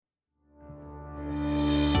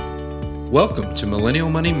Welcome to Millennial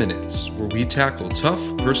Money Minutes, where we tackle tough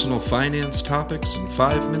personal finance topics in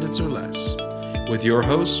 5 minutes or less. With your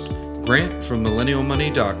host, Grant from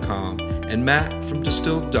MillennialMoney.com and Matt from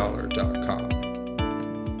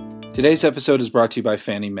DistilledDollar.com. Today's episode is brought to you by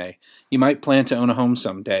Fannie Mae. You might plan to own a home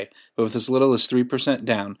someday, but with as little as 3%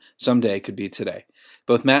 down, someday could be today.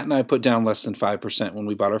 Both Matt and I put down less than 5% when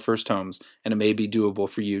we bought our first homes, and it may be doable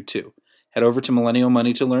for you too. Head over to Millennial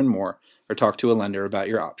Money to learn more, or talk to a lender about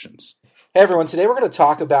your options. Hey everyone, today we're going to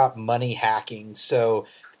talk about money hacking. So,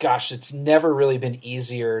 gosh, it's never really been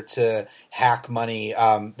easier to hack money.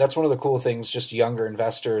 That's one of the cool things just younger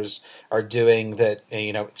investors are doing that,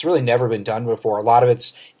 it's really never been done before. A lot of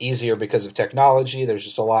it's easier because of technology. There's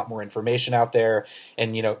just a lot more information out there.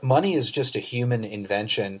 And, money is just a human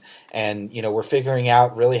invention. And, we're figuring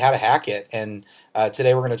out really how to hack it. And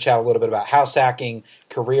today we're going to chat a little bit about house hacking,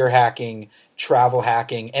 career hacking, travel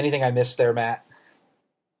hacking. Anything I missed there, Matt?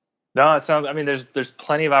 No, it sounds. I mean, there's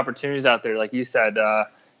plenty of opportunities out there, like you said,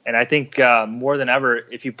 and I think more than ever,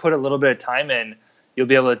 if you put a little bit of time in, you'll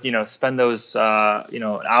be able to, spend those, an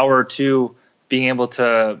hour or two being able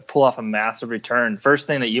to pull off a massive return. First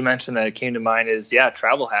thing that you mentioned that came to mind is,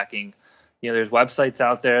 travel hacking. There's websites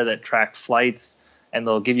out there that track flights, and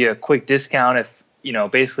they'll give you a quick discount if,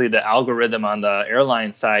 basically the algorithm on the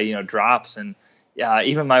airline side, drops. And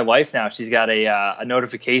even my wife now, she's got a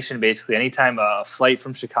notification basically anytime a flight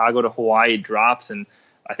from Chicago to Hawaii drops. And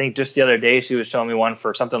I think just the other day she was showing me one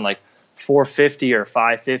for something like $450 or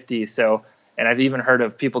 $550. So, and I've even heard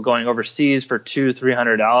of people going overseas for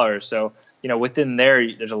 $200-$300. So, within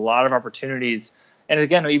there's a lot of opportunities. And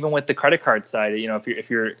again, even with the credit card side,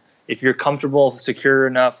 if you're comfortable, secure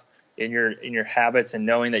enough in your habits and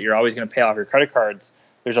knowing that you're always going to pay off your credit cards,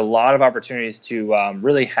 there's a lot of opportunities to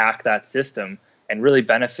really hack that system and really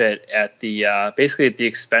benefit at the basically at the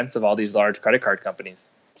expense of all these large credit card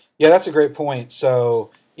companies. Yeah, that's a great point.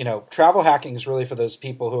 So, travel hacking is really for those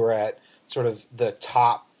people who are at sort of the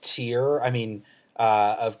top tier,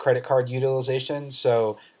 of credit card utilization.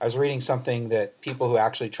 So I was reading something that people who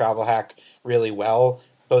actually travel hack really well,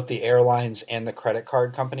 both the airlines and the credit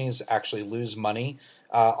card companies actually lose money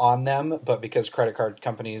on them, but because credit card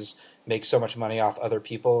companies make so much money off other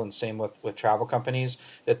people, and same with travel companies,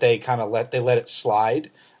 that they kind of let it slide,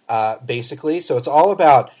 basically. So it's all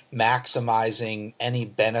about maximizing any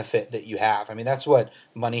benefit that you have. That's what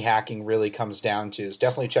money hacking really comes down to. Is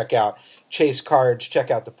definitely check out Chase Cards, check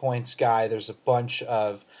out the Points Guy. There's a bunch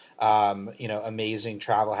of amazing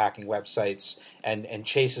travel hacking websites, and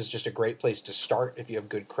Chase is just a great place to start if you have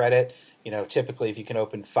good credit. Typically if you can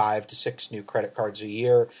open 5 to 6 new credit cards a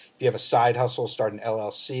year, if you have a side hustle, start an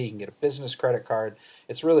LLC, you can get a business credit card.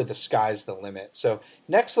 It's really the sky's the limit. So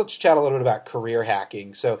next, let's chat a little bit about career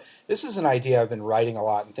hacking. So this is an idea I've been writing a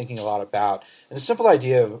lot and thinking a lot about. And the simple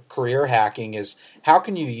idea of career hacking is how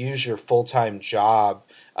can you use your full-time job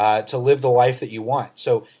to live the life that you want?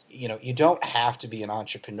 So, you don't have to be an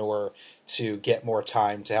entrepreneur to get more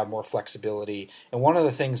time, to have more flexibility. And one of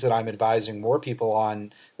the things that I'm advising more people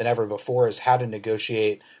on than ever before is how to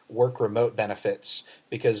negotiate work remote benefits.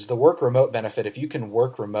 Because the work remote benefit, if you can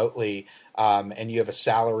work remotely and you have a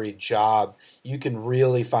salaried job, you can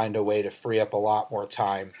really find a way to free up a lot more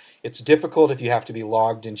time. It's difficult if you have to be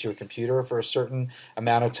logged into your computer for a certain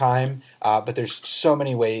amount of time, but there's so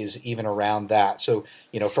many ways even around that. So,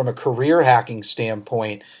 from a career hacking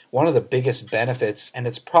standpoint, one of the biggest benefits, and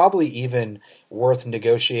it's probably even worth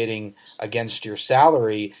negotiating against your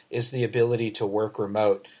salary, is the ability to work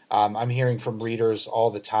remote. I'm hearing from readers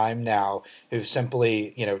all the time now who've simply,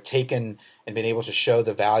 taken and been able to show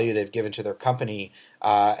the value they've given to their company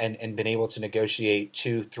and been able to negotiate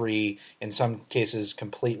 2, 3, in some cases,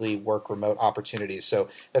 completely work remote opportunities. So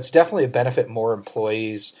that's definitely a benefit more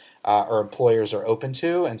employees or employers are open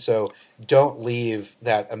to. And so don't leave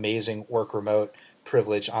that amazing work remote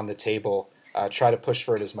privilege on the table. Try to push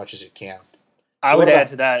for it as much as you can. I would add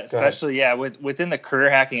to that, especially, within the career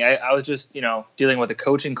hacking. I was just, dealing with a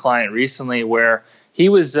coaching client recently where he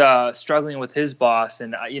was struggling with his boss,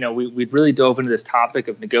 and we really dove into this topic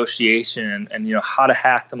of negotiation and how to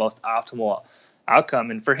hack the most optimal outcome.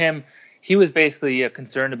 And for him, he was basically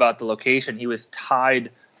concerned about the location. He was tied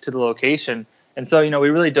to the location, and so we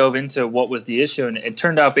really dove into what was the issue. And it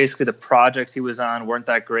turned out basically the projects he was on weren't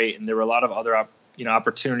that great, and there were a lot of other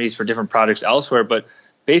opportunities for different projects elsewhere, but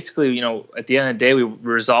basically, at the end of the day, we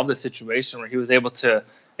resolved the situation where he was able to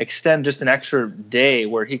extend just an extra day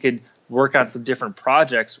where he could work on some different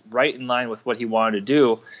projects right in line with what he wanted to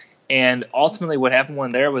do. And ultimately what happened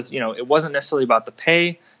when there was, it wasn't necessarily about the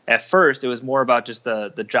pay at first. It was more about just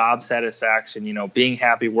the job satisfaction, being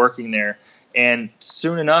happy working there. And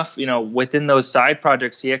soon enough, within those side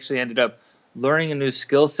projects, he actually ended up learning a new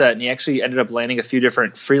skill set, and he actually ended up landing a few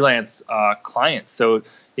different freelance clients. So,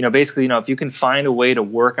 basically, if you can find a way to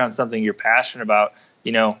work on something you're passionate about,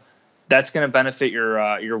 that's going to benefit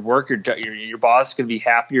your work. Your boss is going to be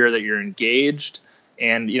happier that you're engaged.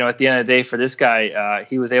 And, at the end of the day, for this guy,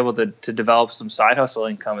 he was able to develop some side hustle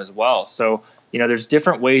income as well. So, there's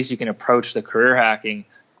different ways you can approach the career hacking.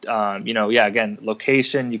 Again,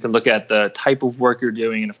 location, you can look at the type of work you're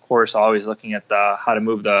doing, and of course, always looking at how to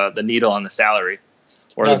move the needle on the salary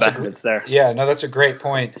or the benefits there. Yeah, no, that's a great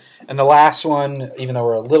point. And the last one, even though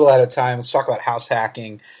we're a little out of time, let's talk about house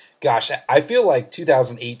hacking. Gosh, I feel like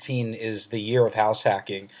 2018 is the year of house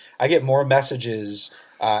hacking. I get more messages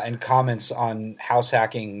and comments on house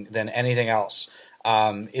hacking than anything else.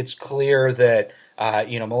 It's clear that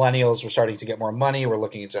millennials were starting to get more money. We're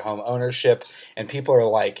looking into home ownership, and people are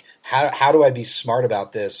like, how do I be smart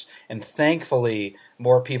about this? And thankfully,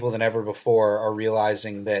 more people than ever before are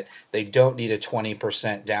realizing that they don't need a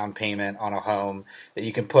 20% down payment on a home, that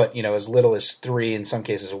you can put, as little as 3%, in some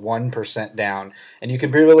cases 1% down, and you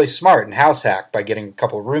can be really smart and house hack by getting a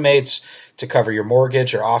couple of roommates to cover your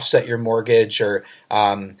mortgage or offset your mortgage, or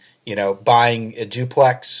buying a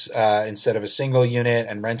duplex instead of a single unit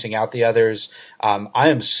and renting out the others. I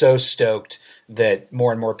am so stoked that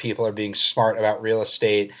more and more people are being smart about real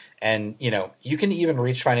estate. And, you can even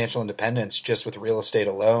reach financial independence just with real estate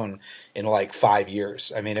alone in like 5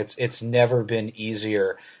 years. I mean, it's never been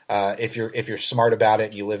easier if you're smart about it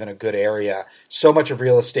and you live in a good area. So much of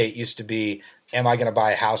real estate used to be, am I going to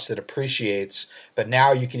buy a house that appreciates? But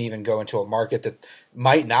now you can even go into a market that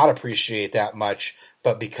might not appreciate that much,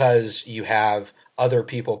 but because you have other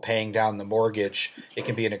people paying down the mortgage, it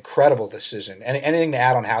can be an incredible decision. Anything to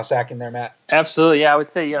add on house hacking there, Matt? Absolutely. Yeah, I would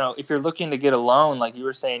say, if you're looking to get a loan, like you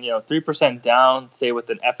were saying, 3% down, say with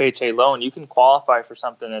an FHA loan, you can qualify for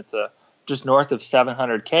something that's just north of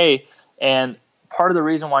 $700K. And part of the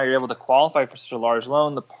reason why you're able to qualify for such a large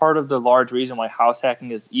loan, the part of the large reason why house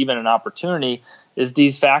hacking is even an opportunity is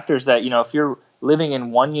these factors that, if you're living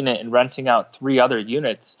in one unit and renting out 3 other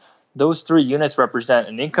units, those 3 units represent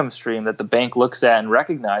an income stream that the bank looks at and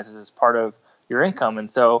recognizes as part of your income. And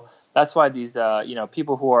so that's why these,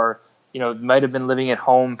 people who are, might have been living at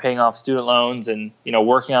home, paying off student loans and,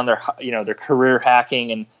 working on their career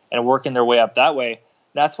hacking and working their way up that way.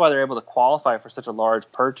 That's why they're able to qualify for such a large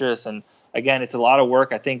purchase. And again, it's a lot of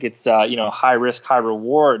work. I think it's, high risk, high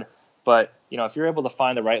reward. But, if you're able to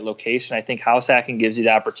find the right location, I think house hacking gives you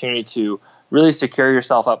the opportunity to really secure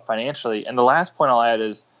yourself up financially. And the last point I'll add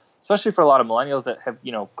is, especially for a lot of millennials that have,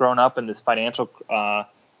 grown up in this financial,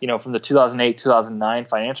 from the 2008, 2009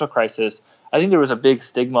 financial crisis, I think there was a big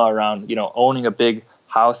stigma around, owning a big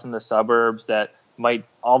house in the suburbs that might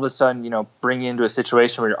all of a sudden, bring you into a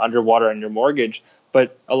situation where you're underwater on your mortgage.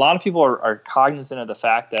 But a lot of people are cognizant of the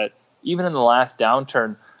fact that even in the last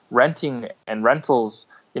downturn, renting and rentals,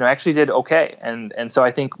 actually did okay. And so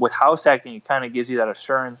I think with house hacking, it kind of gives you that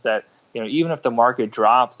assurance that, even if the market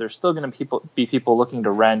drops, there's still going to be people looking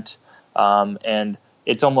to rent. And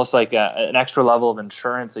it's almost like an extra level of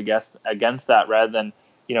insurance against that, rather than,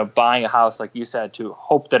 buying a house, like you said, to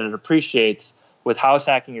hope that it appreciates. With house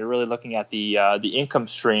hacking, you're really looking at the income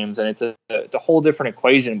streams, and it's a whole different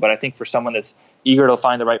equation. But I think for someone that's eager to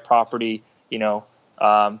find the right property,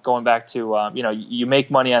 going back to, you make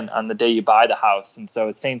money on the day you buy the house. And so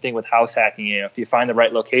it's the same thing with house hacking. If you find the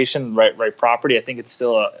right location, right property, I think it's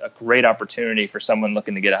still a great opportunity for someone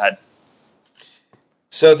looking to get ahead.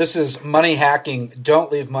 So this is money hacking.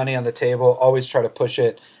 Don't leave money on the table. Always try to push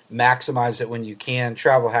it. Maximize it when you can.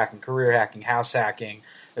 Travel hacking, career hacking, house hacking.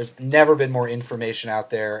 There's never been more information out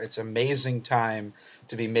there. It's an amazing time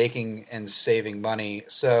to be making and saving money.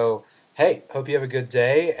 So, hey, hope you have a good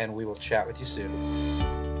day, and we will chat with you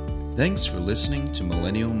soon. Thanks for listening to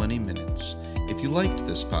Millennial Money Minutes. If you liked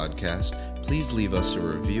this podcast, please leave us a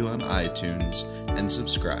review on iTunes and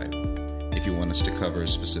subscribe. If you want us to cover a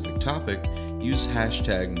specific topic, use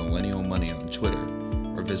 #MillennialMoney on Twitter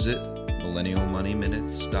or visit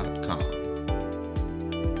millennialmoneyminutes.com.